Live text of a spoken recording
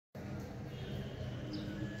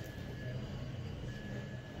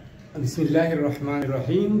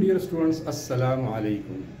Bismillahirrahmanirrahim. Dear students, Assalamu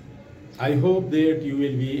alaikum. I hope that you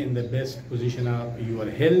will be in the best position of your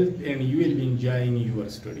health and you will be enjoying your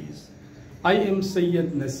studies. I am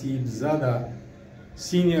Sayyid NASIB Zada,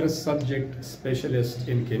 Senior Subject Specialist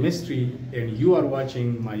in Chemistry, and you are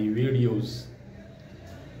watching my videos.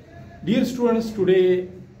 Dear students, today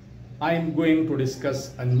I am going to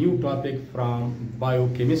discuss a new topic from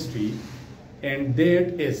biochemistry, and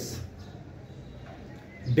that is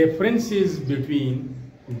differences between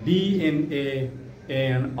DNA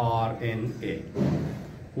and RNA.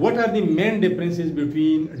 What are the main differences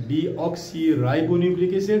between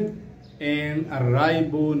deoxyribonucleic acid and a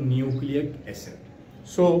ribonucleic acid?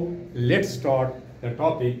 So let's start the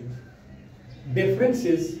topic.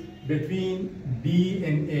 Differences between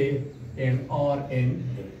DNA and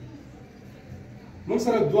RNA.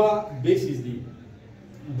 مصر دوا basis دي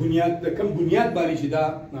بنياد كم بنياد باني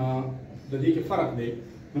شدا د دې کې فرق دی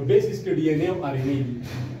نو بیسس کې ډي ان اے او ار ان اے دي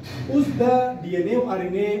اوس دا ډي ان اے او ار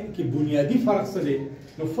ان اے کې بنیادی فرق څه دی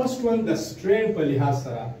نو فرست ون د سټرینډ په لحاظ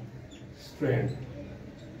سره سټرینډ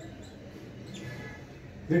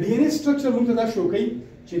د ډي ان اے سټرکچر موږ ته دا شو کوي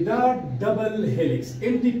چې دا ډبل هیلکس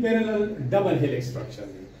انټي پیرالل ډبل هیلکس سټرکچر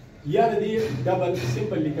دی یا د دې ډبل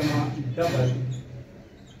سمپل لیکما ډبل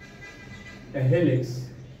هیلکس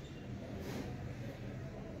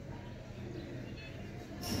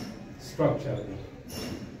structure دی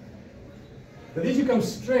د دې چې کوم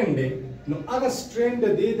سټرینډ دی نو هغه سټرینډ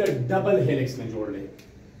دی د ډبل هیلکس نه جوړ دی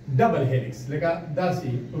ډبل هیلکس لکه داسې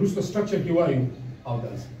وروسته سټرکچر کې وایو او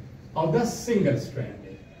داسې او دا سنگل سټرینډ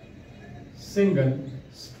دی سنگل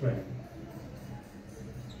سټرینډ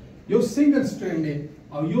یو سنگل سټرینډ دی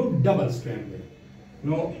او یو ډبل سټرینډ دی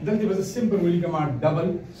نو دلته به سمپل ولیکم ډبل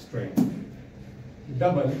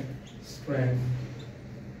سټرینډ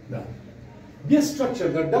دا This structure,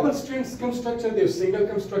 the double strands come structure, the single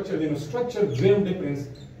come structure, then structure dream difference,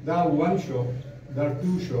 the one show, the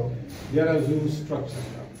two show, there are two structures.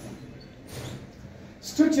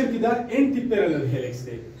 Structure की दा anti-parallel helix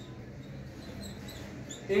है,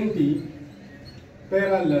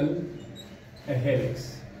 anti-parallel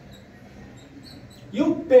helix.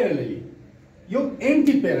 You parallelly, you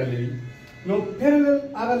anti-parallelly, no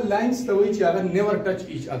parallel are lines the which are never touch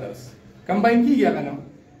each others. Combine की क्या करना?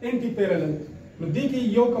 Anti-parallel. نو دې کې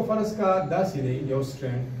یو کا فرض کا داسې دی یو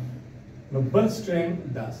سټرینډ نو بل سټرینډ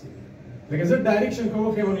داسې دی لکه زه ډایرکشن کوم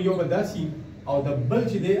خو نو یو به داسې او د بل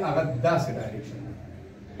چې دی هغه داسې ډایرکشن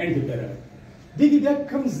انټي پیرالل دې کې بیا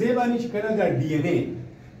کوم ځای باندې چې کړه دا ډي ان اے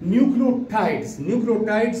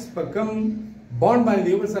نیوکلیوټایډز په کوم بانډ باندې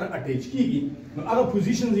یو سره اٹیچ کیږي نو هغه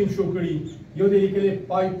پوزیشنز یې شو کړي یو د لیکلې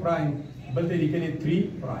 5 پرایم بل د لیکلې 3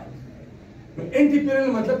 پرایم نو انټي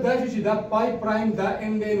پیرالل مطلب دا چې دا 5 پرایم دا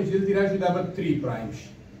ان دی نو چې دلته راشي دا به 3 پرایم شي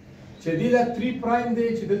چې دا 3 پرایم دی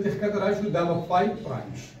چې دلته ښکته راشي دا به 5 پرایم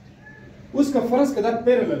شي اوس که فرض کړه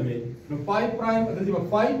پیرالل وي نو 5 پرایم دلته به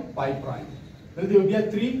 5 پرایم دلته بیا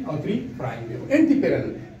 3 او 3 پرایم وي انټي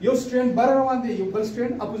پیرالل یو سټرینډ بر روان دی یو بل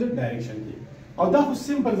سټرینډ اپوزیټ ډایرکشن دی او دا خو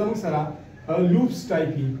سمپل زموږ سره لوپس ټایپ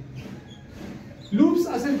دي لوپس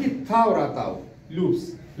اصل کې تاو راتاو لوپس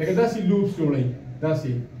لکه داسې لوپس جوړي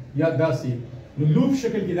داسې یا داسې نو لوپ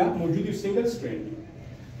شکل کې دا موجود یو سنگل سټرینډ دی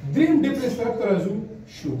دریم ډیفرنس طرف ته راځو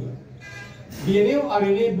شوګر ډي ان اے او ار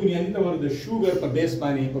ان اے بنیادی طور د شوګر په بیس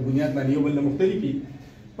باندې په بنیاد باندې یو بل مختلف دي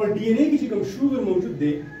پر ډي ان اے کې چې کوم شوګر موجود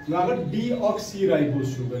دی نو هغه ډي اوکسی رایبوز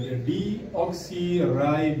شوګر یا ډي اوکسی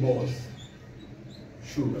رایبوز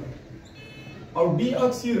شوګر او ډي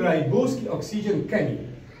اوکسی رایبوز کې اکسیجن کمی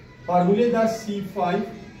فارموله دا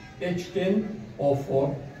C5H10O4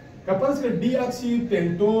 کپرس کا ڈی آکسی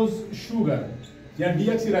پینٹوز شوگر یا ڈی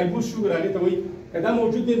آکسی رائبوز شوگر آگے تو وہی کدا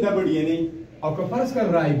موجود ہے دا ڈی این اے اور کپرس کا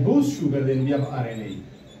رائبوز شوگر دین بھی اب آر این اے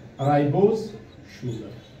رائبوز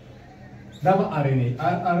شوگر دا آر این اے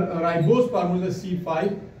رائبوز فارمولا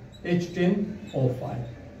C5H10O5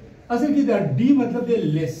 اصل کی دا ڈی مطلب دے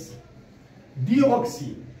لیس ڈی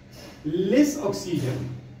آکسی لیس آکسیجن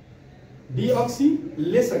ڈی آکسی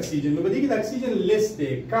لیس آکسیجن نو بدی کی دا آکسیجن لیس دے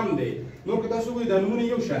کم دے نو کتا سو کوئی دانمونه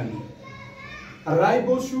یو شان دي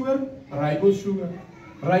رایبوز شوگر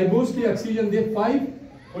رایبوز کې اکسیجن دی 5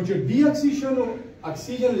 او چې ډي اکسیجن او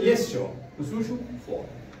اکسیجن لیس شو نو څه شو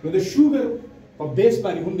 4 نو د شوگر په بیس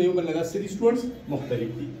باندې هم د یو بل نه سری سټوډنټس مختلف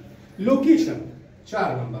دي لوکیشن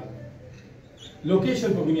 4 نمبر لوکیشن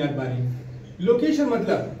په بنیاد باندې لوکیشن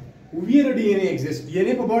مطلب ویر ډي ان اے ایگزیسټ ډي ان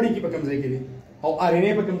اے په باډي کې په کوم ځای کې دی او ار ان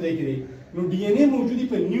اے په کوم ځای کې دی نو ډي ان اے موجودي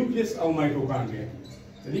په نیوکلیس او مایټوکانډریا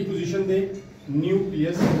دی پوزیشن دے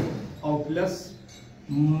نیوکلیس او پلس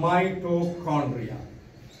مایټوکانډریا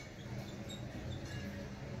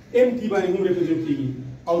ایم تی باندې هم ریپرزینټ کیږي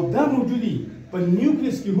او دا موجودي په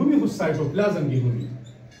نیوکلیس کې هم خو سایټوپلازم کې هم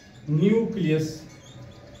نیوکلیس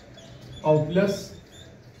او پلس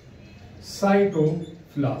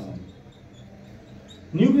سایټوپلازم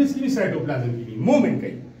نیوکلیس کې سایټوپلازم کې موومنت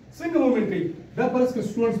کوي څنګه موومنت کوي دا پرس کې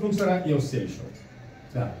سټوډنټس موږ سره یو سیل شو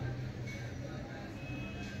دا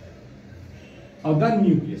او دا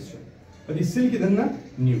نیوکلیس شو په دې سیل کې دنه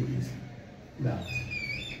نیوکلیس دا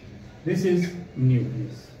this is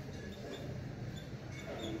nucleus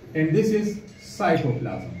and this is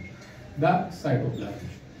cytoplasm دا cytoplasm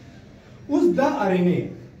اوس دا RNA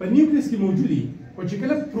په نیوکلیس کې موجودي او چې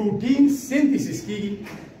کله پروتین سینتھیسس کیږي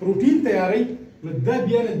پروتین تیاری نو دا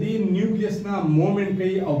بیا د نیوکلیس نه موومنت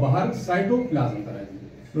کوي او بهر سایټوپلازم ته راځي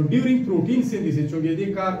نو ډیورینګ پروتین سینتھیسس چې دې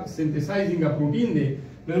کار سینتھسایزینګ ا پروتین دی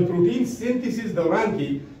نو پروتین سینتھیسس دوران کې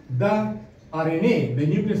دا RNA د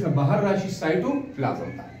نیوکلیس نه بهر راشي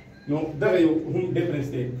سایټوپلازم ته نو دغه یو هم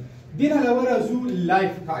ډیفرنس دی دین علاوه راځو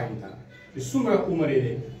لایف ټایم ته چې څومره عمر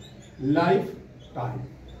دی لایف ټایم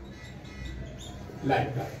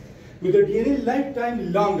نو د DNA لایف ټایم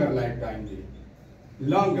لانګر لایف ټایم دی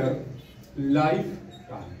لانګر لایف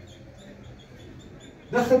ټایم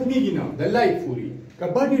دا ختمیږي نه د لایف پوری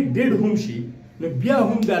کباډي ډیډ هم شي نو بیا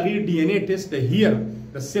هم د DNA ټیسټ هیر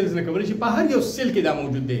د سیلز نه کولای شي په هر یو سیل کې دا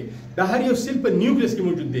موجود دی دا هر یو سیل په نیوکلیس کې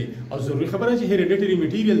موجود دی او ضروري خبره چې هیریډیټری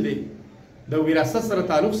میټیریل دی د وراثت سره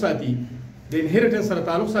تعلق ساتي د انهریټنس سره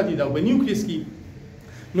تعلق ساتي دا په نیوکلیس کې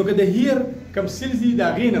نو که د هیر کم سیلز دي دا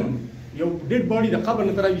غینم یو ډیډ باډي د قبر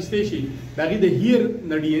نه تراويستې شي دا غي د هیر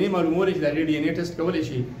د DNA معلومول شي دا غي DNA ټیسټ کولای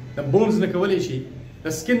شي د بونز نه کولای شي د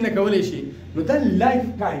سکن نه کولای شي نو دا لایف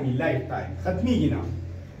ټایم ختميږي نه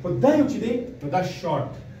خو دا یو چې دی نو دا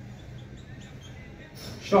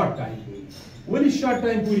short time ولې short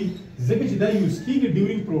time پوری ځکه چې دا یوز کیږي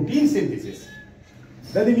ډیورینګ پروتین سینتھیسس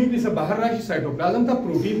دا د نیوکلیس بهر راشي سایټوپلازم ته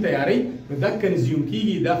پروتین تیاری نو دا کنزیوم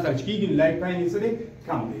کیږي دا خرج کیږي لایف ټایم یې سره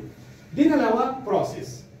کم دی دین علاوه پروسس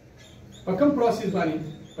په کوم پروسس باندې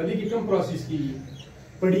په دې کې کوم پروسس کیږي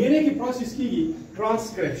په DNA کې پروسس کیږي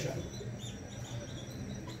ټرانسکرپشن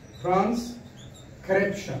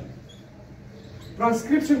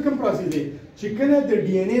کوم پروسس دی چې کله د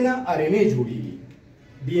DNA نه RNA جوړیږي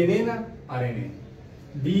DNA نه RNA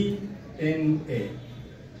DNA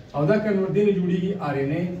او دا کنورټ دی نه جوړیږي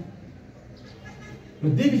RNA نو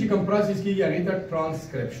دې کې کوم پروسس کیږي هغه ته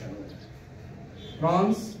ټرانسکرپشن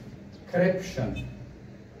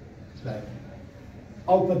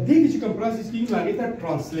او په دې کې کوم پروسس کیږي هغه ته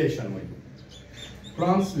ټرانسلیشن وایي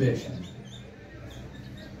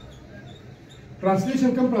ټرانسلیشن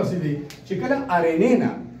کوم پروسس دی چې کله RNA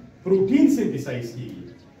نه پروتین سینتھسایز کیږي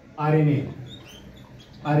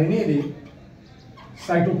RNA دی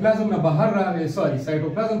سایټوپلازم نه بهر راغی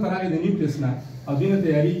سایټوپلازم ته راغی د نیوکلیس نه او دینه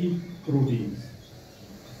تیاریږي پروتینز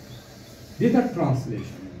دته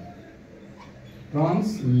ټرانسلیشن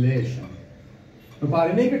نو په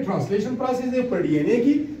RNA کې ټرانسلیشن پروسس دی په DNA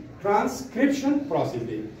کې ټرانسکرپشن پروسس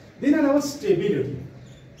دی دینه علاوه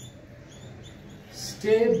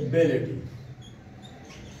stability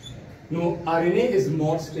no RNA is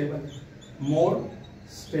more stable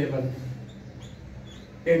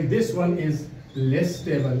and this one is less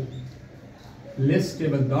stable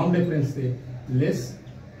down difference is less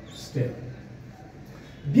stable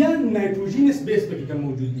بیا nitrogenous base په کې کوم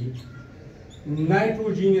موجود دي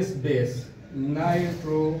nitrogenous base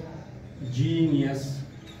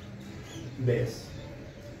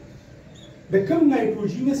د کوم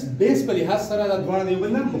nitrogenous base په لحاظ سره دا دوه دی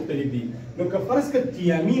ونه مختلف دي نو که فرض کړه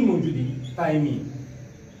تیامین موجودي تایمین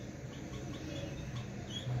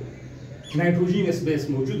nitrogenous base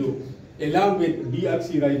موجودو along with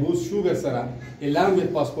deoxyribose sugar سره along with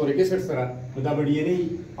phosphoric acid سره نو دا DNA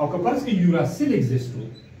او که فرض کړه uracil exist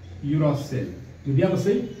uracil نو بیا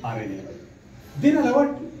به RNA دین علاوه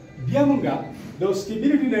بیا مونږه د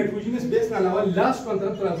stability nitrogenous base نه علاوه last one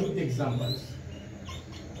طرف راځو examples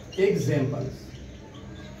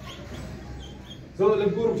زه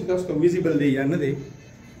لګورم چې تاسو ته ویزیبل دی یا نه دی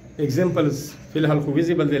examples فلحال خو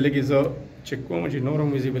ویزیبل دی لګي زه چک کوم چې نورم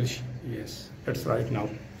ویزیبل شي yes that's right now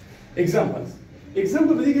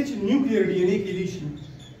example به دې کې چې nuclear DNA کې دي شي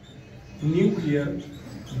nuclear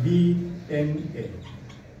DNA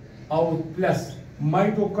او plus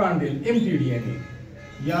mitochondrial empty DNA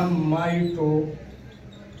या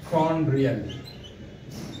mitochondrial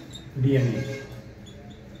DNA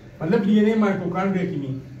मतलब DNA mitochondria کې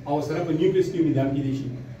ني او سره په نیوکلیس کې میدان کې دي شي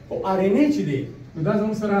او RNA چې دی نو دا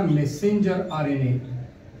زموږ سره messenger RNA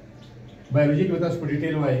بایولوژي کې تاسو په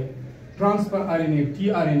ډیټیل وایي transfer RNA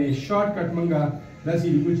tRNA shortcut मंगा दस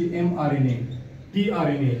लिखो जी mRNA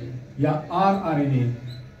tRNA या rRNA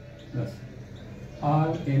दस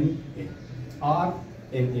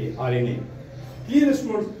RNA Clear,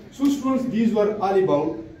 students? So students, these were all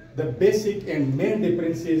about the basic and main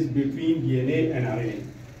differences between DNA and RNA.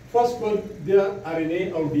 First one, the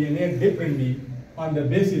RNA or DNA differently on the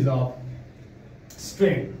basis of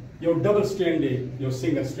strand. Your double strand day, your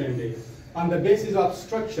single strand day. On the basis of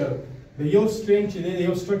structure, the your strand chile,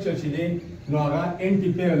 your structure chile, no aga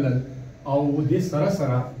anti-parallel, or this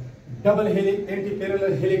sarasara, double helix,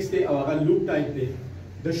 anti-parallel helix de, or aga loop type de.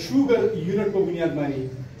 The sugar unit को बुनियाद मानी,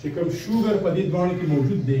 चिकम sugar पदित द्वारों की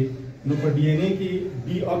मौजूद दे, नो पर DNA की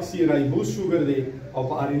deoxyribose sugar दे, और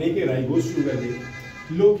पर RNA के ribose sugar दे.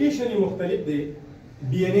 Location ये मुख्तलिफ दे,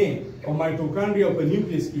 DNA और mitochondria और पर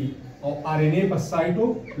nucleus की, और RNA पर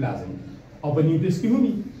cytoplasm, और पर nucleus की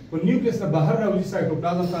होगी, और nucleus न बाहर रहा उसी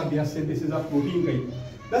cytoplasm का बिया synthesis of protein कई.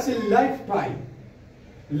 That's a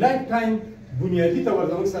lifetime बुनियादी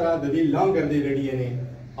तवरदान सरा दबी longer दे DNA.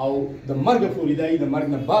 او د مرګ فوریدای د مرګ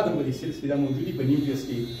نه بعد هم د سلسله موجودی په نیوکلیس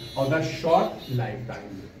کې او دا شارټ لایف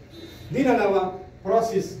ټایم دین علاوه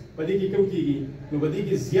پروسس په دې کې کوم کیږي نو په دې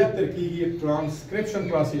کې زیات تر کیږي ټرانسکرپشن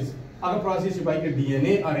پروسس هغه پروسس چې باید ډي ان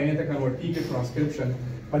اے ار ان اے ته کنورټ کیږي ټرانسکرپشن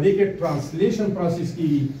په دې کې ټرانسلیشن پروسس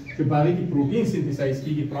کیږي چې باید کې پروتین سنتھسایز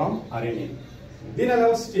کیږي فرام ار ان اے دین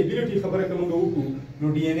علاوه سټیبিলিټي خبره کوم وکړو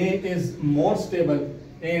نو ډي ان اے از مور سټیبل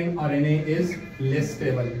and RNA is less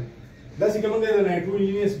stable. Thus, if we have a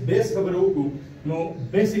nitrogenous base no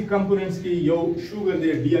basic components ki yo sugar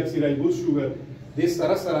de deoxyribose sugar de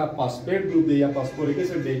sara phosphate group de ya phosphoric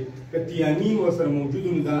acid de ka thiamine wa sar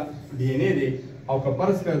mawjud da DNA de aw ka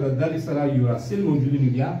pars ka da sara uracil mawjud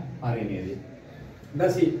nu ya RNA de.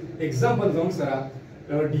 Thus, example zam sara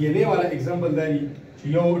DNA wala example dari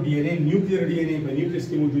yo DNA nuclear DNA ba nucleus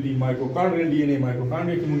ki mawjudi mitochondrial DNA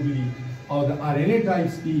mitochondria ki mawjudi or the RNA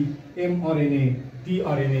types ki mRNA,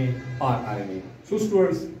 tRNA, rRNA. So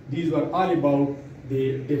students, these were all about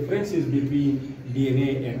the differences between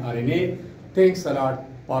DNA and RNA. Thanks a lot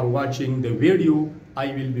for watching the video. I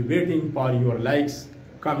will be waiting for your likes,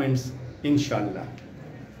 comments, inshallah.